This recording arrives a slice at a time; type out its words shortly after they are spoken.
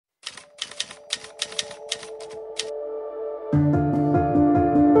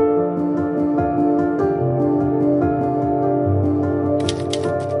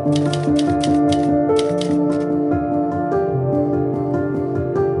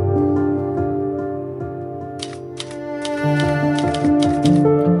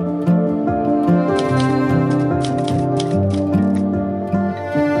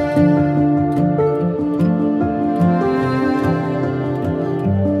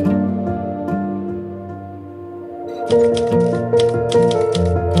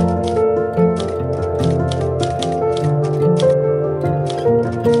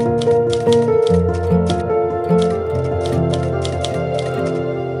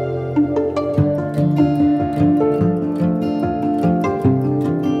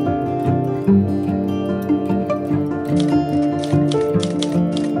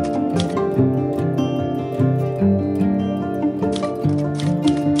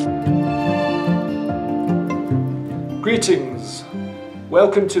Greetings!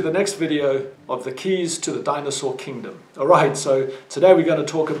 Welcome to the next video of the keys to the dinosaur kingdom. Alright, so today we're going to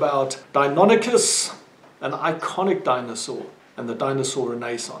talk about Deinonychus, an iconic dinosaur, and the Dinosaur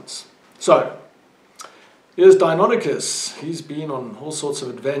Renaissance. So, here's Deinonychus. He's been on all sorts of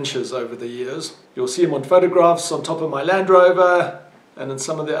adventures over the years. You'll see him on photographs on top of my Land Rover and in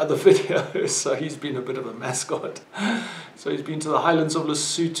some of the other videos, so he's been a bit of a mascot. So he's been to the highlands of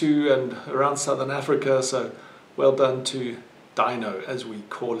Lesotho and around southern Africa, so well done to Dino, as we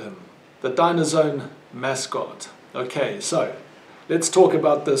call him. The Dinosaur mascot. Okay, so let's talk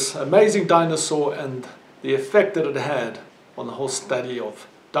about this amazing dinosaur and the effect that it had on the whole study of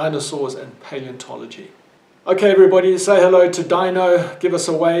dinosaurs and paleontology. Okay, everybody, say hello to Dino. Give us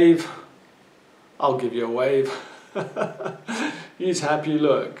a wave. I'll give you a wave. He's happy,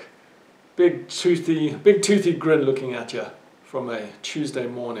 look. Big toothy grin looking at you from a Tuesday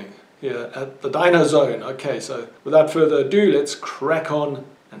morning here at the Dino Zone. Okay, so without further ado, let's crack on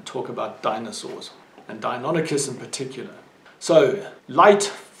and talk about dinosaurs, and Deinonychus in particular. So, light,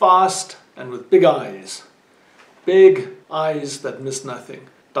 fast, and with big eyes. Big eyes that miss nothing.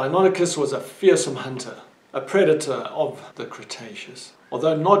 Deinonychus was a fearsome hunter, a predator of the Cretaceous.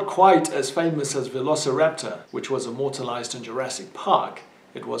 Although not quite as famous as Velociraptor, which was immortalized in Jurassic Park,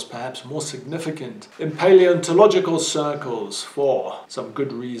 it was perhaps more significant in paleontological circles for some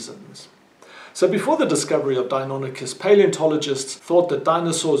good reasons. So before the discovery of Deinonychus, paleontologists thought that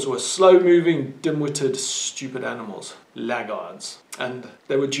dinosaurs were slow-moving, dim-witted, stupid animals, laggards, and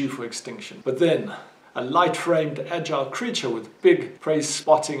they were due for extinction. But then, a light-framed, agile creature with big,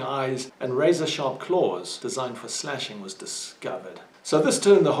 prey-spotting eyes and razor-sharp claws designed for slashing was discovered. So this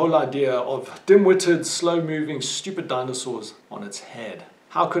turned the whole idea of dim-witted, slow-moving, stupid dinosaurs on its head.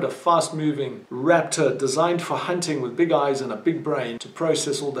 How could a fast-moving raptor designed for hunting with big eyes and a big brain to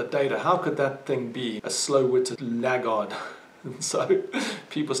process all that data, how could that thing be a slow-witted laggard? And so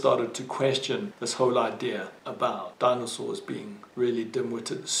people started to question this whole idea about dinosaurs being really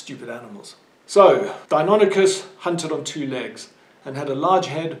dim-witted, stupid animals. So Deinonychus hunted on two legs and had a large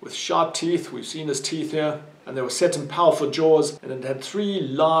head with sharp teeth. We've seen his teeth here. And they were set in powerful jaws, and it had three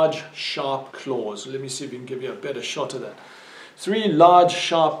large, sharp claws. Let me see if we can give you a better shot of that. Three large,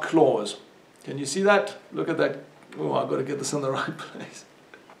 sharp claws. Can you see that? Look at that. Oh, I've got to get this in the right place.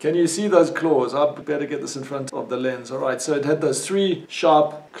 Can you see those claws? I better get this in front of the lens. All right, so it had those three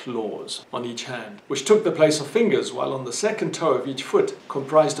sharp claws on each hand, which took the place of fingers, while on the second toe of each foot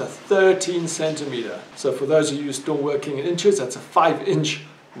comprised a 13 centimeter. So for those of you still working in inches, that's a 5-inch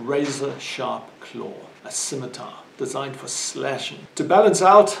razor-sharp claw. A scimitar designed for slashing. To balance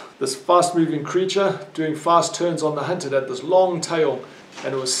out this fast-moving creature doing fast turns on the hunt, it had this long tail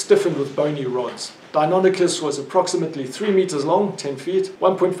and it was stiffened with bony rods. Deinonychus was approximately 3 meters long, 10 feet,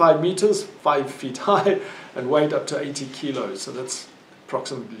 1.5 meters, 5 feet high, and weighed up to 80 kilos. So that's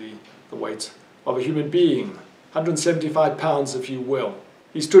approximately the weight of a human being. 175 pounds, if you will.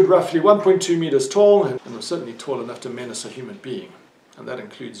 He stood roughly 1.2 meters tall and was certainly tall enough to menace a human being. And that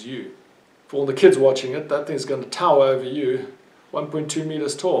includes you. For all the kids watching it, that thing's going to tower over you, 1.2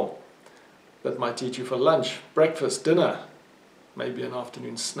 meters tall. That might eat you for lunch, breakfast, dinner, maybe an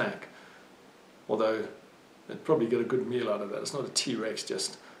afternoon snack. Although, they'd probably get a good meal out of that. It's not a T-Rex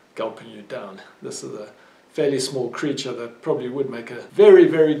just gulping you down. This is a fairly small creature that probably would make a very,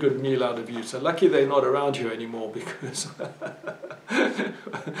 very good meal out of you. So lucky they're not around here anymore, because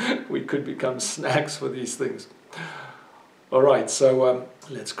we could become snacks for these things. All right, so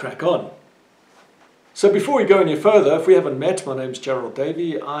let's crack on. So before we go any further, if we haven't met, my name's Gerald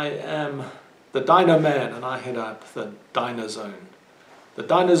Davey. I am the Dino Man, and I head up the Dino Zone. The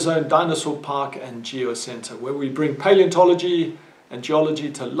Dino Zone Dinosaur Park and Geocenter, where we bring paleontology and geology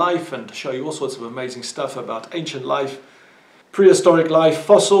to life and show you all sorts of amazing stuff about ancient life prehistoric life,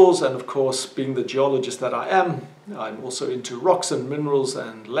 fossils, and of course, being the geologist that I am, I'm also into rocks and minerals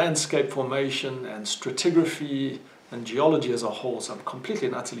and landscape formation and stratigraphy and geology as a whole. So I'm completely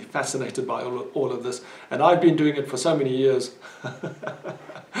and utterly fascinated by all of this, and I've been doing it for so many years.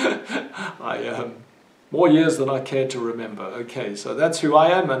 More years than I care to remember. Okay, so that's who I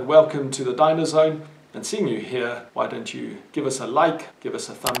am, and welcome to the Dino Zone. And seeing you here, why don't you give us a like, give us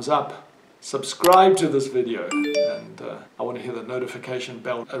a thumbs up, subscribe to this video, and I want to hear the notification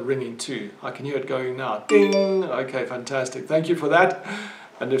bell ringing too. I can hear it going now. Ding! Okay, fantastic. Thank you for that.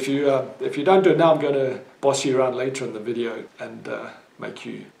 And if you don't do it now, I'm going to boss you around later in the video and make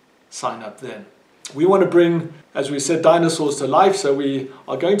you sign up then. We want to bring, as we said, dinosaurs to life, so we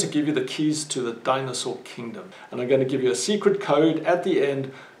are going to give you the keys to the dinosaur kingdom. And I'm going to give you a secret code at the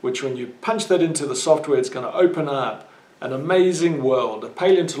end, which when you punch that into the software, it's going to open up an amazing world, a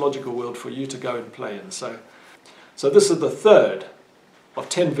paleontological world for you to go and play in. So this is the third of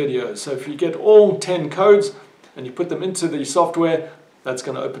 10 videos. So if you get all 10 codes and you put them into the software, that's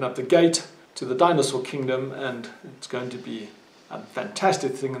going to open up the gate to the dinosaur kingdom, and it's going to be a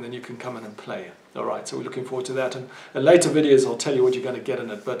fantastic thing, and then you can come in and play. All right, so we're looking forward to that. And in later videos, I'll tell you what you're going to get in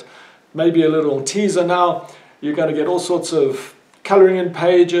it. But maybe a little teaser now. You're going to get all sorts of coloring in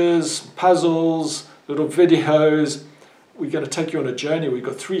pages, puzzles, little videos. We're going to take you on a journey. We've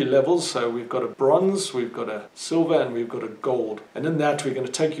got 3 levels. So we've got a bronze, we've got a silver, and we've got a gold. And in that, we're going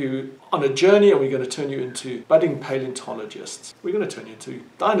to take you on a journey, and we're going to turn you into budding paleontologists. We're going to turn you into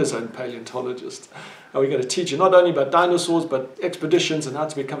Dinosaur paleontologists. And we're going to teach you not only about dinosaurs, but expeditions and how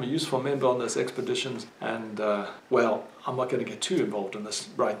to become a useful member on those expeditions. And, well, I'm not going to get too involved in this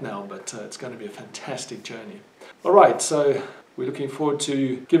right now, but it's going to be a fantastic journey. All right, so we're looking forward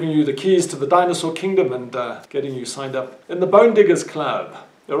to giving you the keys to the dinosaur kingdom and getting you signed up in the Bone Diggers Club.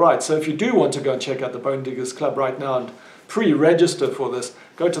 All right, so if you do want to go and check out the Bone Diggers Club right now and pre-register for this,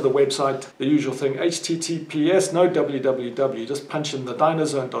 go to the website, the usual thing, https, no www, just punch in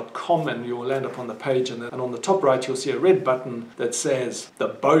thedinozone.com and you'll land up on the page, and on the top right you'll see a red button that says the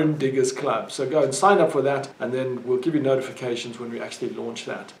Bone Diggers Club. So go and sign up for that, and then we'll give you notifications when we actually launch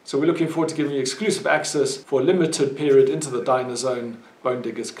that. So we're looking forward to giving you exclusive access for a limited period into the Dinozone Bone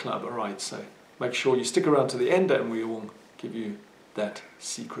Diggers Club. All right, so make sure you stick around to the end and we will give you that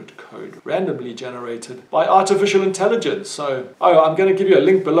secret code randomly generated by artificial intelligence. So, I'm going to give you a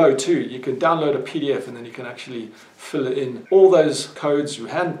link below too. You can download a PDF and then you can actually fill in all those codes. You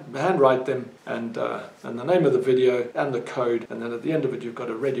handwrite them and the name of the video and the code, and then at the end of it you've got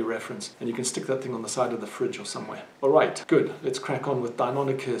a ready reference and you can stick that thing on the side of the fridge or somewhere. All right, good. Let's crack on with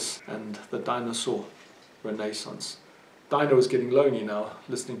Deinonychus and the Dinosaur Renaissance. Dino is getting lonely now,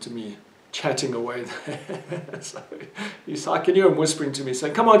 listening to me chatting away there. So I can hear him whispering to me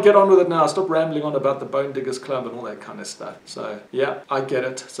saying, come on, get on with it now, stop rambling on about the Bone Diggers Club and all that kind of stuff. So yeah, I get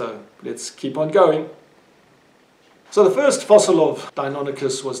it, so let's keep on going. So the first fossil of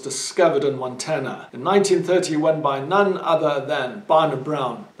Deinonychus was discovered in Montana in 1931 by none other than Barnum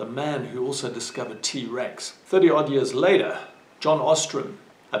Brown, the man who also discovered T-Rex. 30 odd years later, John Ostrom,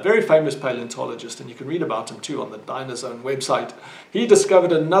 a very famous paleontologist, and you can read about him too on the Dinozone website, he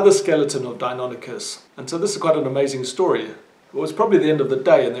discovered another skeleton of Deinonychus. And so this is quite an amazing story. It was probably the end of the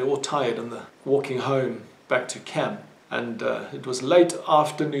day and they were all tired and they're walking home back to camp. And it was late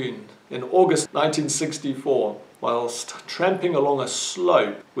afternoon in August 1964, whilst tramping along a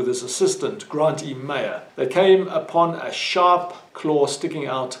slope with his assistant, Grant E. Mayer, they came upon a sharp claw sticking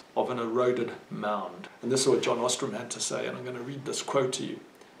out of an eroded mound. And this is what John Ostrom had to say, and I'm going to read this quote to you.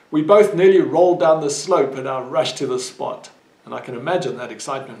 We both nearly rolled down the slope in our rush to the spot. And I can imagine that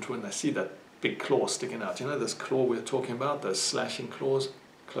excitement when they see that big claw sticking out. You know this claw we're talking about, those slashing claws?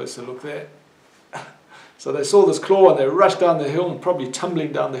 Closer look there. So they saw this claw and they rushed down the hill, and probably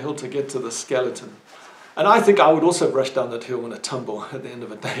tumbling down the hill to get to the skeleton. And I think I would also rush down that hill in a tumble at the end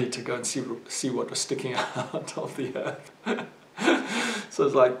of a day to go and see what was sticking out of the earth. So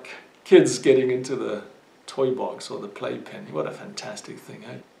it's like kids getting into the toy box or the playpen. What a fantastic thing,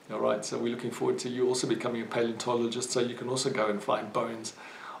 eh? All right, so we're looking forward to you also becoming a paleontologist, so you can also go and find bones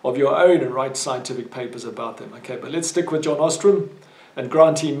of your own and write scientific papers about them. Okay, but let's stick with John Ostrom and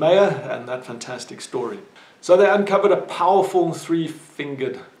Grant E. Mayer and that fantastic story. So they uncovered a powerful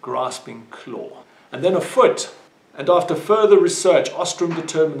 3-fingered grasping claw, and then a foot. And after further research, Ostrom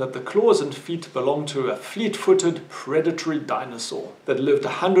determined that the claws and feet belonged to a fleet-footed predatory dinosaur that lived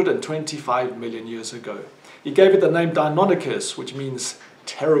 125 million years ago. He gave it the name Deinonychus, which means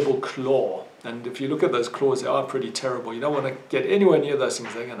terrible claw. And if you look at those claws, they are pretty terrible. You don't want to get anywhere near those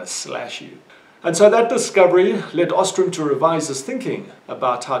things, they're going to slash you. And so that discovery led Ostrom to revise his thinking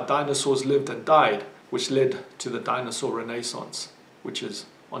about how dinosaurs lived and died which led to the Dinosaur Renaissance, which is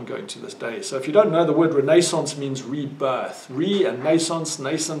ongoing to this day. So if you don't know, the word Renaissance means rebirth. Re and naissance,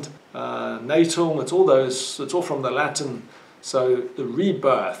 nascent, natal, it's all from the Latin. So the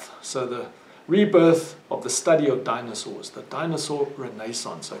rebirth, so the rebirth of the study of dinosaurs, the Dinosaur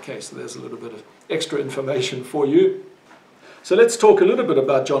Renaissance. Okay, so there's a little bit of extra information for you. So let's talk a little bit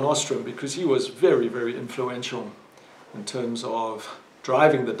about John Ostrom, because he was very, very influential in terms of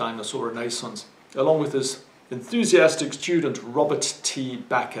driving the Dinosaur Renaissance, along with his enthusiastic student Robert T.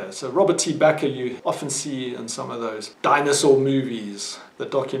 Bakker. So Robert T. Bakker you often see in some of those dinosaur movies, the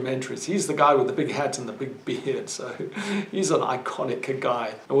documentaries. He's the guy with the big hat and the big beard, so he's an iconic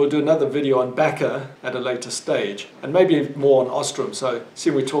guy. And we'll do another video on Bakker at a later stage, and maybe more on Ostrom. So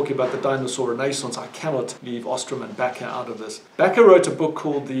seeing we're talking about the Dinosaur Renaissance, I cannot leave Ostrom and Bakker out of this. Bakker wrote a book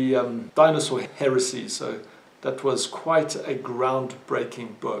called the Dinosaur Heresy, so that was quite a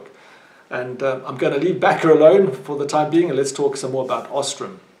groundbreaking book. And I'm going to leave Bakker alone for the time being, and let's talk some more about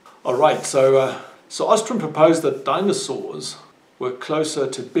Ostrom. All right, so Ostrom proposed that dinosaurs were closer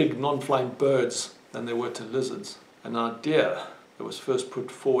to big non-flying birds than they were to lizards, an idea that was first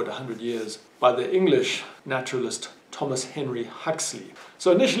put forward 100 years by the English naturalist Thomas Henry Huxley.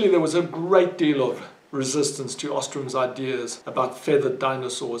 So initially there was a great deal of resistance to Ostrom's ideas about feathered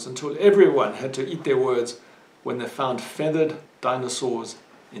dinosaurs, until everyone had to eat their words when they found feathered dinosaurs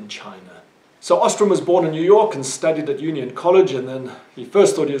in China. So Ostrom was born in New York and studied at Union College, and then he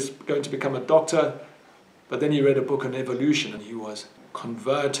first thought he was going to become a doctor, but then he read a book on evolution and he was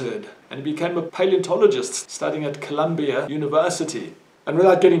converted, and he became a paleontologist studying at Columbia University. And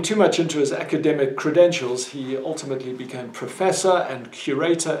without getting too much into his academic credentials, he ultimately became professor and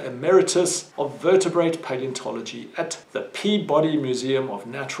curator emeritus of vertebrate paleontology at the Peabody Museum of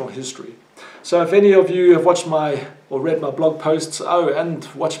Natural History. So if any of you have watched or read my blog posts, and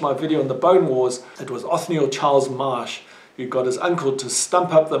watched my video on the Bone Wars, it was Othniel Charles Marsh who got his uncle to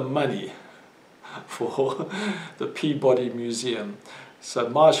stump up the money for the Peabody Museum. So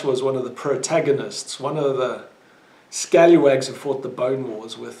Marsh was one of the protagonists, one of the scallywags who fought the Bone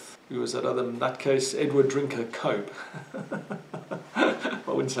Wars with, who was that other nutcase, Edward Drinker Cope. I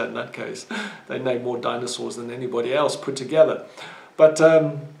wouldn't say nutcase. They named more dinosaurs than anybody else put together. But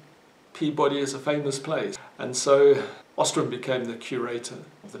Peabody is a famous place. And so Ostrom became the curator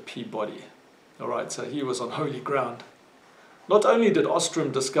of the Peabody. All right, so he was on holy ground. Not only did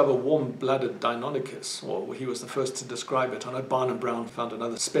Ostrom discover warm-blooded Deinonychus, or he was the first to describe it, I know Barnum Brown found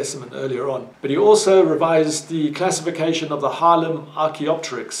another specimen earlier on, but he also revised the classification of the Harlem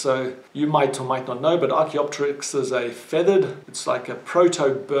Archaeopteryx. So you might or might not know, but Archaeopteryx is a feathered, it's like a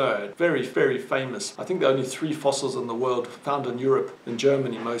proto-bird, very, very famous. I think there are only 3 fossils in the world, found in Europe, in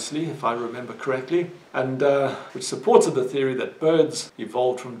Germany mostly, if I remember correctly, and which supported the theory that birds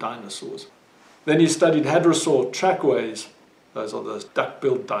evolved from dinosaurs. Then he studied hadrosaur trackways. Those are the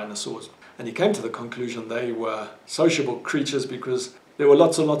duck-billed dinosaurs. And he came to the conclusion they were sociable creatures because there were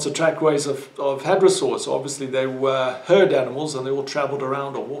lots and lots of trackways of hadrosaurs. So obviously they were herd animals, and they all traveled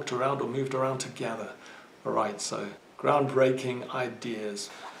around or walked around or moved around together. All right, so groundbreaking ideas.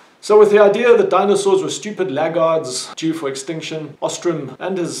 So with the idea that dinosaurs were stupid laggards due for extinction, Ostrom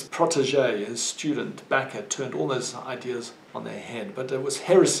and his protege, his student Bakker, turned all those ideas on their head. But it was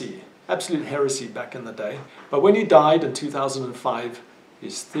heresy. Absolute heresy back in the day. But when he died in 2005,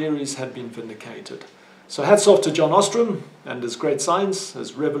 his theories had been vindicated. So hats off to John Ostrom and his great science,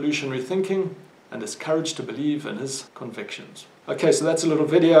 his revolutionary thinking, and his courage to believe in his convictions. Okay, so that's a little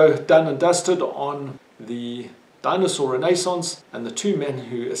video done and dusted on the Dinosaur Renaissance and the 2 men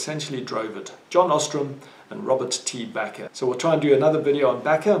who essentially drove it, John Ostrom and Robert T. Bakker. So we'll try and do another video on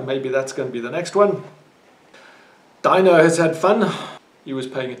Bakker. Maybe that's going to be the next one. Dino has had fun. He was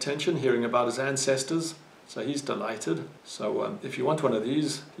paying attention, hearing about his ancestors, so he's delighted. So if you want one of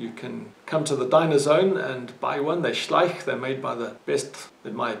these, you can come to the Dinozone and buy one. They're Schleich. They're made by the best,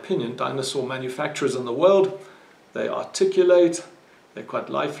 in my opinion, dinosaur manufacturers in the world. They articulate. They're quite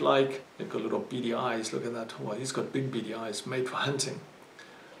lifelike. They've got little beady eyes. Look at that. Well, he's got big beady eyes, made for hunting.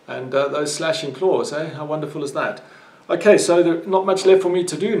 And those slashing claws, eh? How wonderful is that? Okay, so there's not much left for me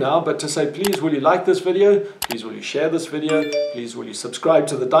to do now, but to say, please will you like this video, please will you share this video, please will you subscribe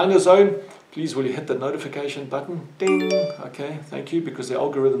to the Dinozone, please will you hit the notification button, ding, okay, thank you, because the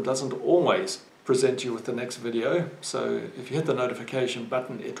algorithm doesn't always present you with the next video, so if you hit the notification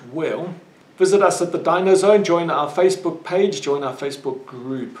button, it will. Visit us at the Dino Zone, join our Facebook page, join our Facebook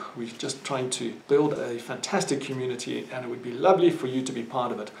group. We're just trying to build a fantastic community, and it would be lovely for you to be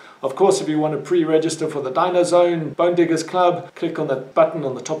part of it. Of course, if you want to pre-register for the Dino Zone Bone Diggers Club, click on that button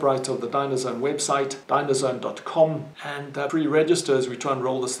on the top right of the Dino Zone website, dinozone.com, and pre-register as we try and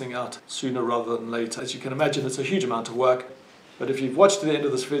roll this thing out sooner rather than later. As you can imagine, it's a huge amount of work. But if you've watched to the end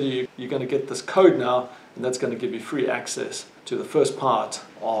of this video, you're going to get this code now, and that's going to give you free access to the first part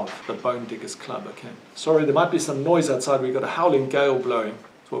of the Bone Diggers Club. Okay. Sorry, there might be some noise outside. We've got a howling gale blowing.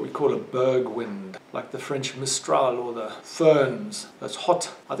 It's what we call a berg wind, like the French Mistral or the Ferns. That's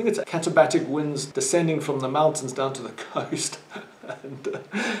hot. I think it's katabatic winds descending from the mountains down to the coast. And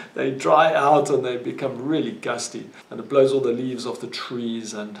they dry out and they become really gusty, and it blows all the leaves off the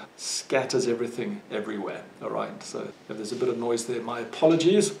trees and scatters everything everywhere. Alright, so if there's a bit of noise there, my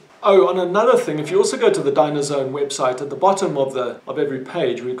apologies. Oh, and another thing, if you also go to the Dino Zone website, at the bottom of every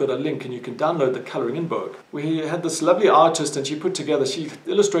page we've got a link and you can download the colouring in book. We had this lovely artist and she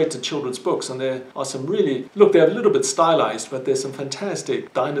illustrated children's books, and there are some really, look, they're a little bit stylized, but there's some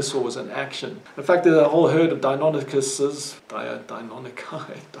fantastic dinosaurs in action. In fact, there's a whole herd of Deinonychuses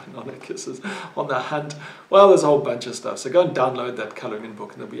on the hunt. Well, there's a whole bunch of stuff. So go and download that colouring in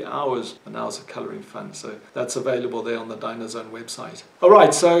book, and there'll be hours and hours of colouring fun. So that's available there on the Dino Zone website.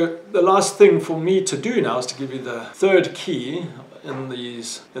 Alright, so the last thing for me to do now is to give you the third key in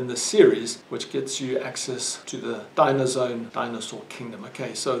this series, which gets you access to the Dino Zone Dinosaur Kingdom.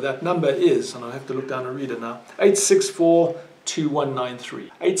 Okay, so that number is, and I have to look down and read it now,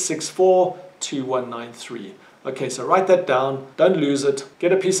 864-2193. 864-2193. Okay, so write that down, don't lose it,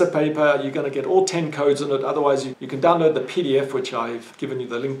 get a piece of paper, you're going to get all 10 codes in it, otherwise you can download the PDF, which I've given you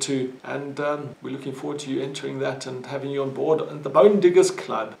the link to, and we're looking forward to you entering that and having you on board at the Bone Diggers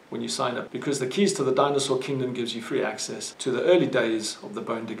Club when you sign up, because the keys to the Dinosaur Kingdom gives you free access to the early days of the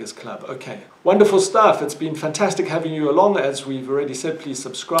Bone Diggers Club. Okay, wonderful stuff. It's been fantastic having you along. As we've already said, please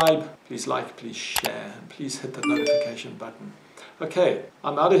subscribe, please like, please share, and please hit the notification button. Okay,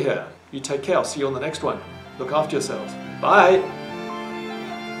 I'm out of here. You take care. I'll see you on the next one. Look after yourselves. Bye.